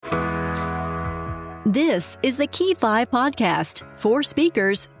This is the Key 5 podcast, for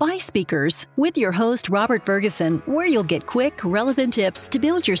speakers, by speakers, with your host, Robert Ferguson, where you'll get quick, relevant tips to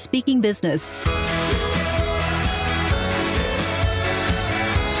build your speaking business.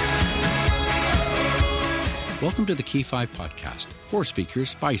 Welcome to the Key 5 podcast, for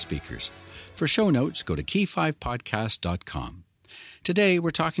speakers, by speakers. For show notes, go to key5podcast.com. Today, we're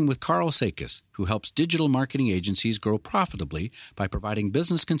talking with Carl Sakis, who helps digital marketing agencies grow profitably by providing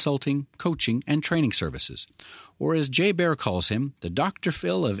business consulting, coaching, and training services. Or as Jay Baer calls him, the Dr.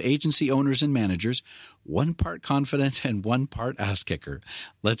 Phil of agency owners and managers, one part confident and one part ass kicker.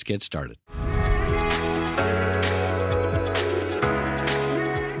 Let's get started.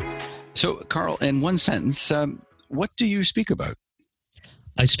 So, Carl, in one sentence, what do you speak about?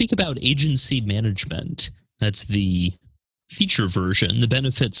 I speak about agency management. That's the feature version. The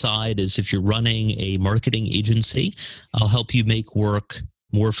benefit side is if you're running a marketing agency, I'll help you make work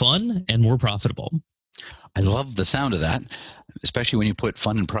more fun and more profitable. I love the sound of that, especially when you put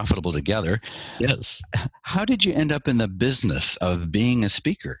fun and profitable together. Yes. How did you end up in the business of being a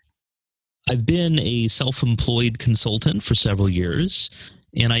speaker? I've been a self-employed consultant for several years,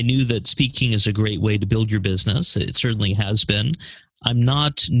 and I knew that speaking is a great way to build your business. It certainly has been. I'm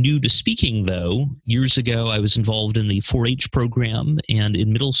not new to speaking, though. Years ago, I was involved in the 4-H program, and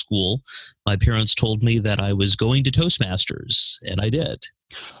in middle school, my parents told me that I was going to Toastmasters, and I did.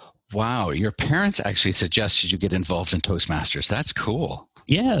 Wow, your parents actually suggested you get involved in Toastmasters. That's cool.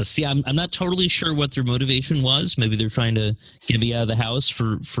 Yes, yeah, I'm not totally sure what their motivation was. Maybe they're trying to get me out of the house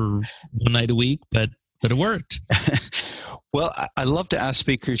for one night a week, but it worked. Well, I love to ask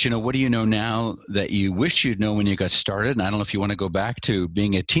speakers, what do you know now that you wish you'd know when you got started? And I don't know if you want to go back to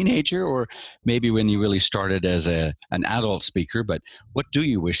being a teenager or maybe when you really started as an adult speaker, but what do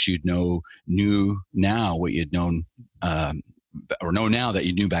you wish knew now what you'd known or know now that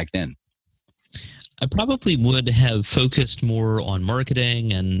you knew back then? I probably would have focused more on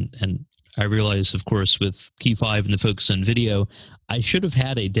marketing and I realize, of course, with Key 5 and the focus on video, I should have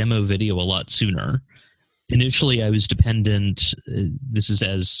had a demo video a lot sooner. Initially, I was dependent, this is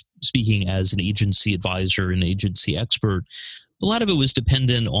as speaking as an agency advisor and agency expert, a lot of it was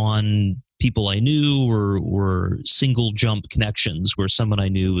dependent on people I knew or single jump connections where someone I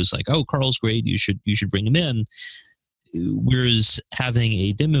knew was like, oh, Carl's great, you should bring him in. Whereas having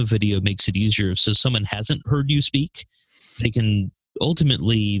a demo video makes it easier. So someone hasn't heard you speak, they can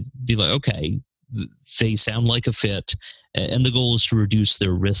ultimately be like, okay, they sound like a fit, and the goal is to reduce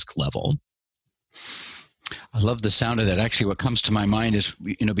their risk level. I love the sound of that. Actually, what comes to my mind is,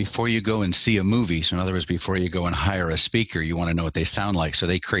 before you go and see a movie, so in other words, before you go and hire a speaker, you want to know what they sound like. So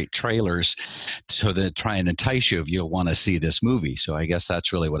they create trailers so that try and entice you if you'll want to see this movie. So I guess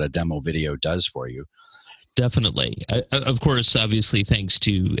that's really what a demo video does for you. Definitely. Of course, obviously, thanks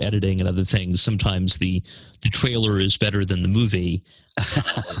to editing and other things, sometimes the trailer is better than the movie.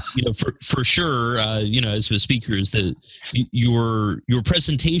 For sure, as with speakers, your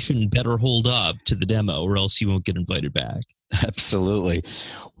presentation better hold up to the demo or else you won't get invited back. Absolutely.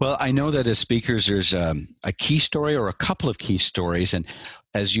 Well, I know that as speakers, there's a key story or a couple of key stories. And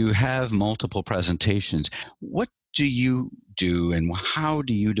as you have multiple presentations, what do you do and how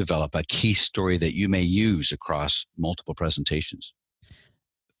do you develop a key story that you may use across multiple presentations?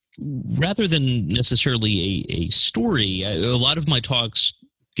 Rather than necessarily a story, a lot of my talks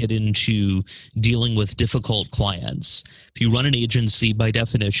get into dealing with difficult clients. If you run an agency, by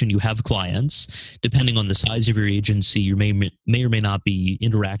definition, you have clients. Depending on the size of your agency, you may or may not be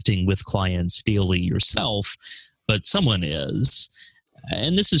interacting with clients daily yourself, but someone is.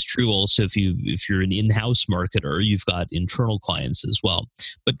 And this is true also if you're an in-house marketer, you've got internal clients as well.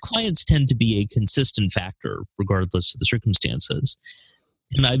 But clients tend to be a consistent factor regardless of the circumstances.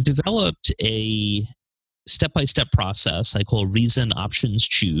 And I've developed a step-by-step process I call Reason, Options,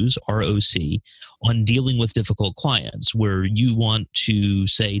 Choose, ROC, on dealing with difficult clients where you want to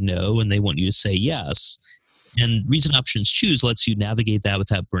say no and they want you to say yes. And Reason, Options, Choose lets you navigate that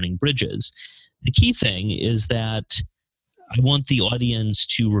without burning bridges. The key thing is that I want the audience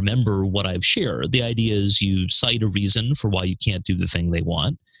to remember what I've shared. The idea is you cite a reason for why you can't do the thing they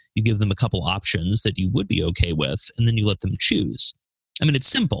want. You give them a couple options that you would be okay with, and then you let them choose. I mean, it's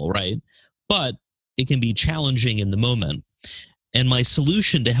simple, right? But it can be challenging in the moment. And my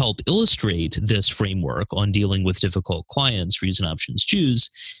solution to help illustrate this framework on dealing with difficult clients, Reason, Options, Choose,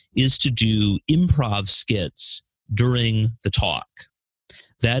 is to do improv skits during the talk.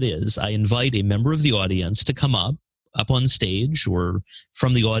 That is, I invite a member of the audience to come up on stage or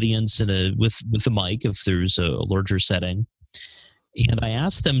from the audience with the mic if there's a larger setting. And I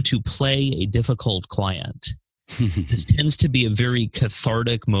ask them to play a difficult client. This tends to be a very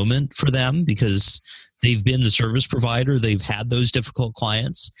cathartic moment for them because they've been the service provider. They've had those difficult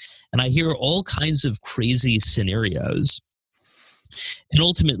clients. And I hear all kinds of crazy scenarios. And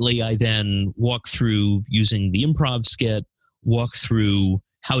ultimately, I then walk through using the improv skit, walk through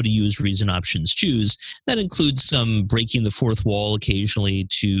how to use reason, options, choose. That includes some breaking the fourth wall occasionally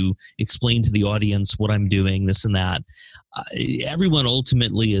to explain to the audience what I'm doing, this and that. Everyone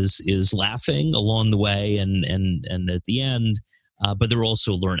ultimately is laughing along the way and at the end, but they're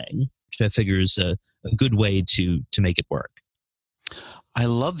also learning, which I figure is a good way to make it work. I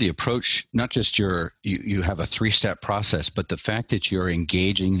love the approach, not just you have a 3-step process, but the fact that you're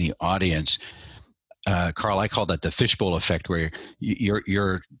engaging the audience. Carl, I call that the fishbowl effect, where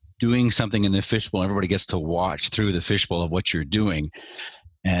you're doing something in the fishbowl. Everybody gets to watch through the fishbowl of what you're doing.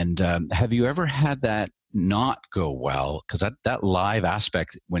 And have you ever had that not go well? Because that live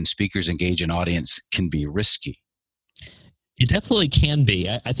aspect, when speakers engage an audience, can be risky. It definitely can be.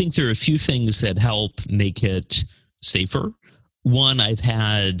 I think there are a few things that help make it safer. One, I've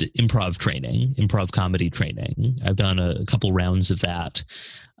had improv comedy training. I've done a couple rounds of that.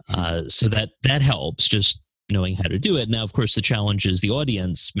 So that helps, just knowing how to do it. Now, of course, the challenge is the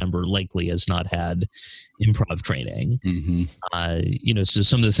audience member likely has not had improv training. Mm-hmm. So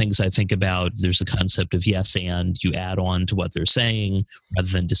some of the things I think about, there's the concept of yes and, you add on to what they're saying rather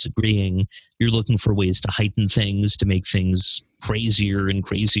than disagreeing. You're looking for ways to heighten things, to make things crazier and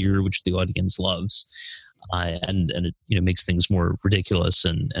crazier, which the audience loves. And it makes things more ridiculous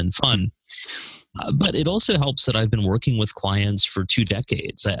and fun. But it also helps that I've been working with clients for 2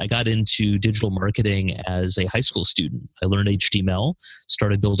 decades. I got into digital marketing as a high school student. I learned HTML,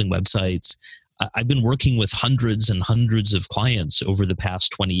 started building websites. I've been working with hundreds and hundreds of clients over the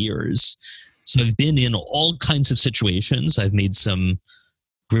past 20 years. So I've been in all kinds of situations. I've made some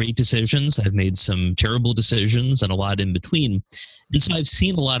great decisions. I've made some terrible decisions and a lot in between. And so I've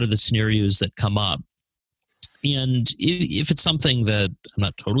seen a lot of the scenarios that come up. And if it's something that I'm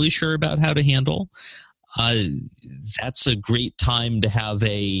not totally sure about how to handle, that's a great time to have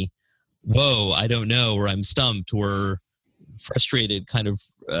a, whoa, I don't know, or I'm stumped, or frustrated kind of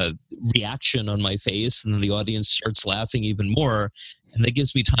reaction on my face. And then the audience starts laughing even more. And that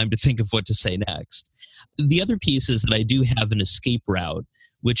gives me time to think of what to say next. The other piece is that I do have an escape route,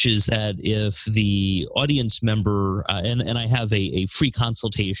 which is that if the audience member, and I have a free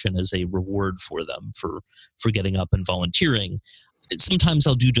consultation as a reward for them for getting up and volunteering. Sometimes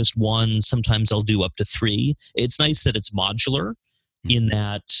I'll do just one, sometimes I'll do up to 3. It's nice that it's modular in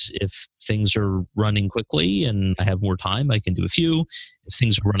that if things are running quickly and I have more time, I can do a few. If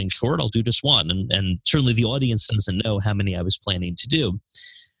things are running short, I'll do just one. And certainly the audience doesn't know how many I was planning to do.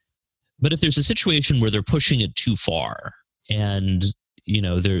 But if there's a situation where they're pushing it too far and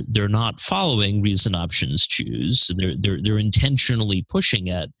they're not following reason, options, choose, they're intentionally pushing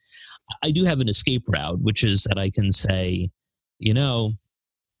it, I do have an escape route, which is that I can say,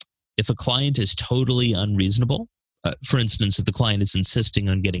 if a client is totally unreasonable, for instance, if the client is insisting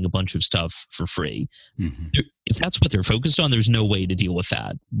on getting a bunch of stuff for free, if that's what they're focused on, there's no way to deal with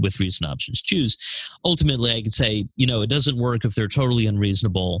that with reason, options, choose. Ultimately, I could say, it doesn't work if they're totally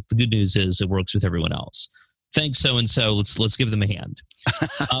unreasonable. The good news is it works with everyone else. Thanks, so and so. Let's give them a hand.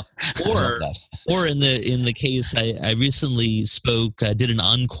 Or in the case, I recently did an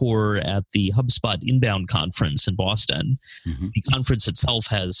encore at the HubSpot Inbound Conference in Boston. Mm-hmm. The conference itself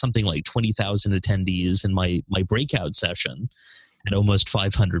has something like 20,000 attendees, and my breakout session had almost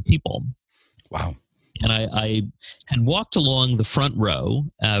 500 people. Wow. And I had walked along the front row,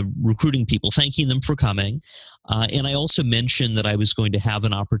 recruiting people, thanking them for coming. And I also mentioned that I was going to have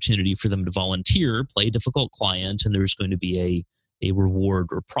an opportunity for them to volunteer, play a difficult client, and there was going to be a reward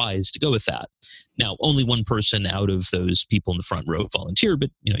or prize to go with that. Now, only one person out of those people in the front row volunteered,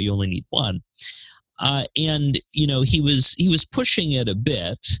 but you only need one. And he was pushing it a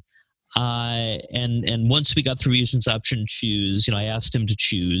bit. And once we got through reasons, option, choose, I asked him to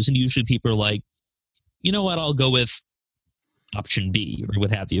choose, and usually people are like, you know what, I'll go with option B or what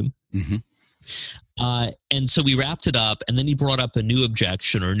have you. Mm-hmm. And so we wrapped it up, and then he brought up a new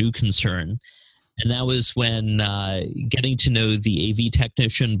objection or a new concern. And that was when getting to know the AV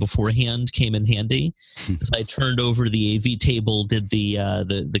technician beforehand came in handy. As I turned over the AV table, did the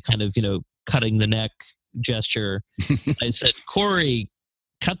kind of, cutting the neck gesture. I said, Corey,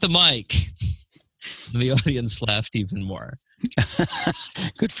 cut the mic. And the audience laughed even more.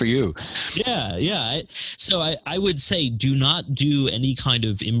 Good for you. Yeah. So I would say do not do any kind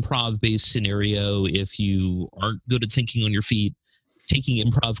of improv-based scenario if you aren't good at thinking on your feet. Taking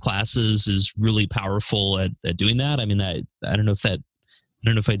improv classes is really powerful at doing that. I mean, I don't know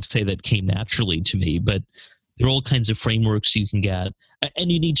if I'd say that came naturally to me, but There are all kinds of frameworks you can get,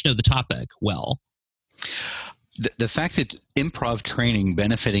 and you need to know the topic well. The fact that improv training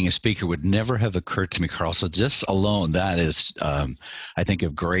benefiting a speaker would never have occurred to me, Carl. So just alone, that is, I think,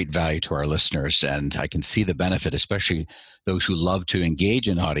 of great value to our listeners. And I can see the benefit, especially those who love to engage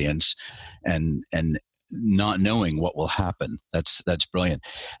an audience and not knowing what will happen. That's brilliant.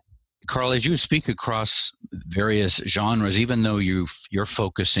 Carl, as you speak across various genres, even though you're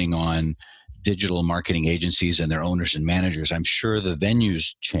focusing on digital marketing agencies and their owners and managers, I'm sure the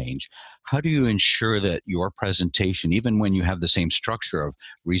venues change. How do you ensure that your presentation, even when you have the same structure of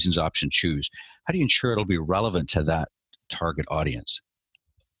reasons, option, choose, how do you ensure it'll be relevant to that target audience?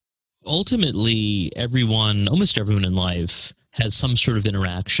 Ultimately, almost everyone in life has some sort of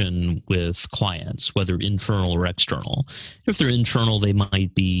interaction with clients, whether internal or external. If they're internal, they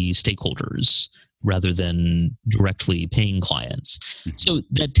might be stakeholders rather than directly paying clients. So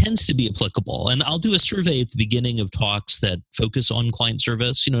that tends to be applicable. And I'll do a survey at the beginning of talks that focus on client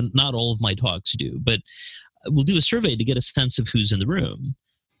service. Not all of my talks do, but we'll do a survey to get a sense of who's in the room.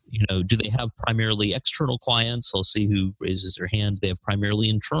 Do they have primarily external clients? I'll see who raises their hand. Do they have primarily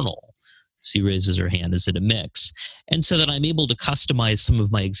internal? See who raises their hand. Is it a mix? And so that I'm able to customize some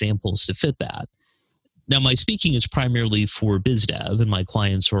of my examples to fit that. Now, my speaking is primarily for biz dev, and my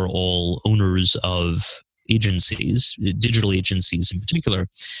clients are all owners of agencies, digital agencies in particular.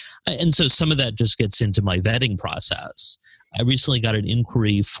 And so some of that just gets into my vetting process. I recently got an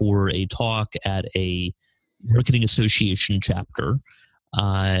inquiry for a talk at a marketing association chapter,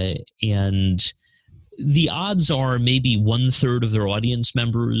 and the odds are maybe 1/3 of their audience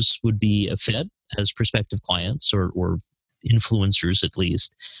members would be a fit as prospective clients or influencers at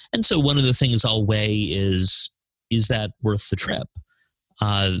least. And so one of the things I'll weigh is that worth the trip?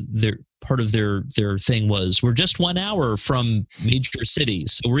 Part of their thing was, we're just 1 hour from major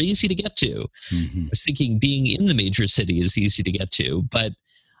cities, so we're easy to get to. I was thinking being in the major city is easy to get to, but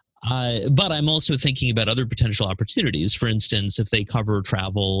I'm also thinking about other potential opportunities. For instance, if they cover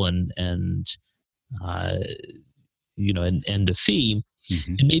travel and a fee,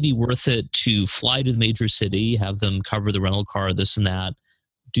 it may be worth it to fly to the major city, have them cover the rental car, this and that,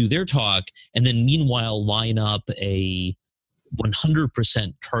 do their talk, and then meanwhile line up a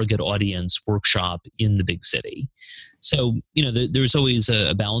 100% target audience workshop in the big city. So, there's always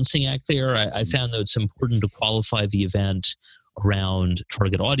a balancing act there. I found that it's important to qualify the event around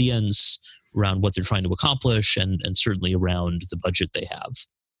target audience, around what they're trying to accomplish, and certainly around the budget they have.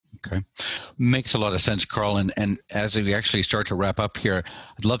 Okay. Makes a lot of sense, Carl. And as we actually start to wrap up here,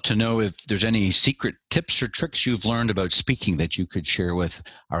 I'd love to know if there's any secret tips or tricks you've learned about speaking that you could share with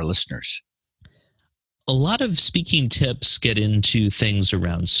our listeners. A lot of speaking tips get into things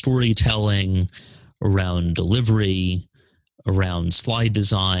around storytelling, around delivery, around slide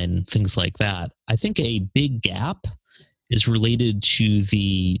design, things like that. I think a big gap is related to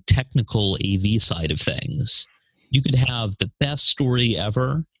the technical AV side of things. You could have the best story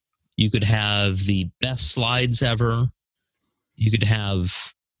ever. You could have the best slides ever. You could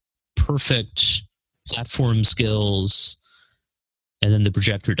have perfect platform skills, and then the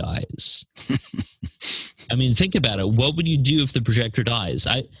projector dies. I mean, think about it. What would you do if the projector dies?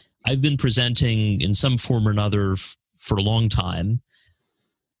 I've been presenting in some form or another for a long time,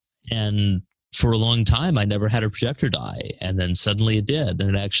 and for a long time, I never had a projector die, and then suddenly it did,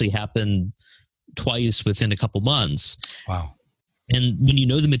 and it actually happened twice within a couple months. Wow. And when you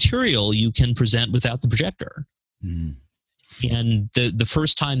know the material, you can present without the projector. And the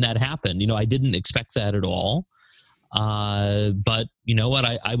first time that happened, I didn't expect that at all. But you know what?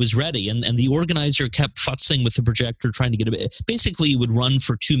 I was ready. And the organizer kept futzing with the projector, trying to get it. Basically, it would run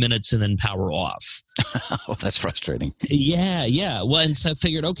for 2 minutes and then power off. Oh, that's frustrating. Yeah. Well, and so I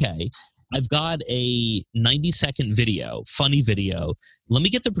figured, okay, I've got a 90-second video, funny video. Let me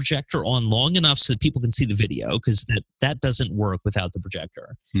get the projector on long enough so that people can see the video, because that doesn't work without the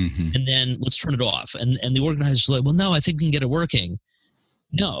projector. And then let's turn it off. And the organizer's like, well, no, I think we can get it working.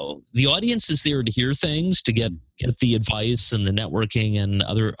 No, the audience is there to hear things, to get the advice and the networking and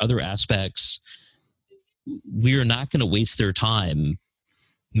other aspects. We are not going to waste their time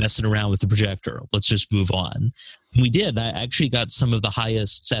messing around with the projector. Let's just move on. And we did. I actually got some of the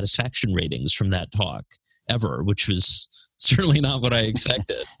highest satisfaction ratings from that talk ever, which was certainly not what I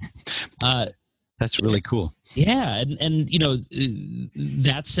expected. That's really cool. Yeah. And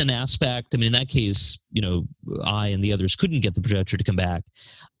that's an aspect. I mean, in that case, I and the others couldn't get the projector to come back.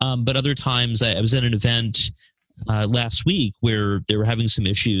 But other times I was at an event last week where they were having some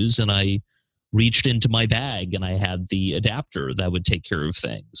issues, and I reached into my bag and I had the adapter that would take care of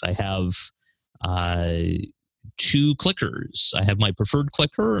things. I have two clickers. I have my preferred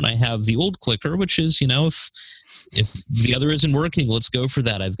clicker and I have the old clicker, which is, if the other isn't working, let's go for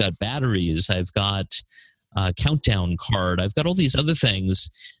that. I've got batteries. I've got a countdown card. I've got all these other things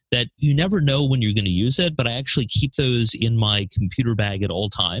that you never know when you're going to use it, but I actually keep those in my computer bag at all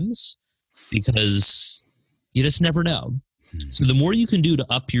times because you just never know. So the more you can do to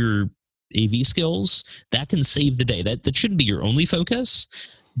up your AV skills, that can save the day. That shouldn't be your only focus,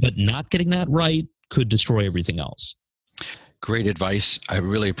 but not getting that right could destroy everything else. Great advice. I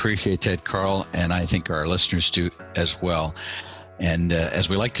really appreciate that, Carl, and I think our listeners do as well. And as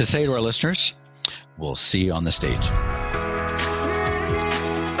we like to say to our listeners, we'll see you on the stage.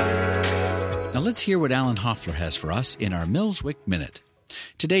 Now let's hear what Alan Hoffler has for us in our Millswick Minute.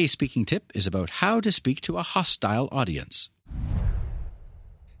 Today's speaking tip is about how to speak to a hostile audience.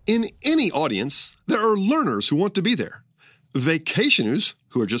 In any audience, there are learners who want to be there, vacationers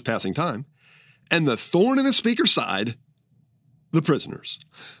who are just passing time, and the thorn in a speaker's side, the prisoners.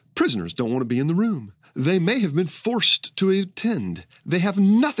 Prisoners don't want to be in the room. They may have been forced to attend. They have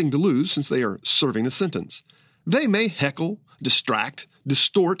nothing to lose since they are serving a sentence. They may heckle, distract,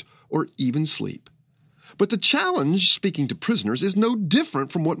 distort, or even sleep. But the challenge speaking to prisoners is no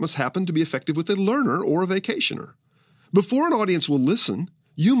different from what must happen to be effective with a learner or a vacationer. Before an audience will listen,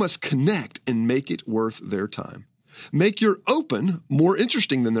 you must connect and make it worth their time. Make your open more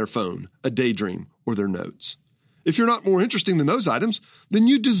interesting than their phone, a daydream, or their notes. If you're not more interesting than those items, then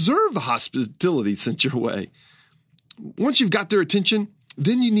you deserve the hospitality sent your way. Once you've got their attention,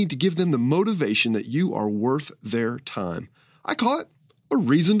 then you need to give them the motivation that you are worth their time. I call it a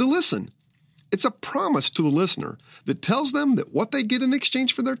reason to listen. It's a promise to the listener that tells them that what they get in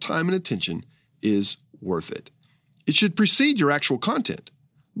exchange for their time and attention is worth it. It should precede your actual content,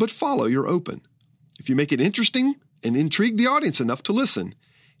 but follow your open. If you make it interesting and intrigue the audience enough to listen,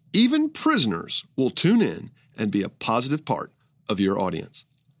 even prisoners will tune in and be a positive part of your audience.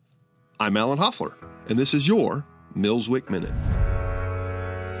 I'm Alan Hoffler, and this is your Millswick Minute.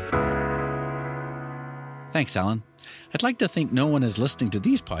 Thanks, Alan. I'd like to think no one is listening to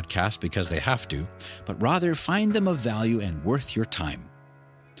these podcasts because they have to, but rather find them of value and worth your time.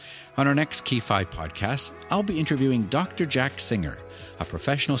 On our next Key 5 podcast, I'll be interviewing Dr. Jack Singer, a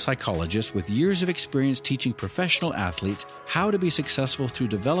professional psychologist with years of experience teaching professional athletes how to be successful through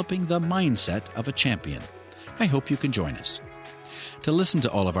developing the mindset of a champion. I hope you can join us. To listen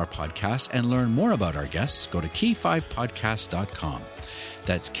to all of our podcasts and learn more about our guests, go to key5podcast.com.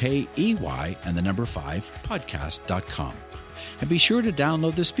 That's KEY and the number 5 podcast.com. And be sure to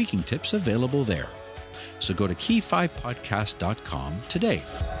download the speaking tips available there. So go to key5podcast.com today.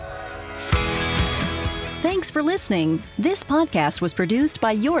 Thanks for listening. This podcast was produced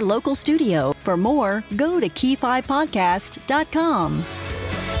by your local studio. For more, go to key5podcast.com.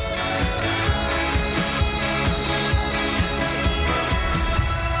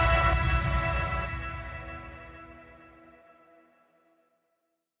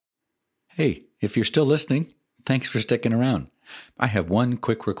 Hey, if you're still listening, thanks for sticking around. I have one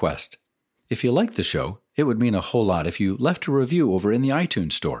quick request. If you like the show, it would mean a whole lot if you left a review over in the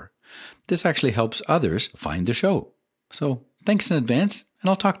iTunes store. This actually helps others find the show. So thanks in advance, and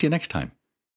I'll talk to you next time.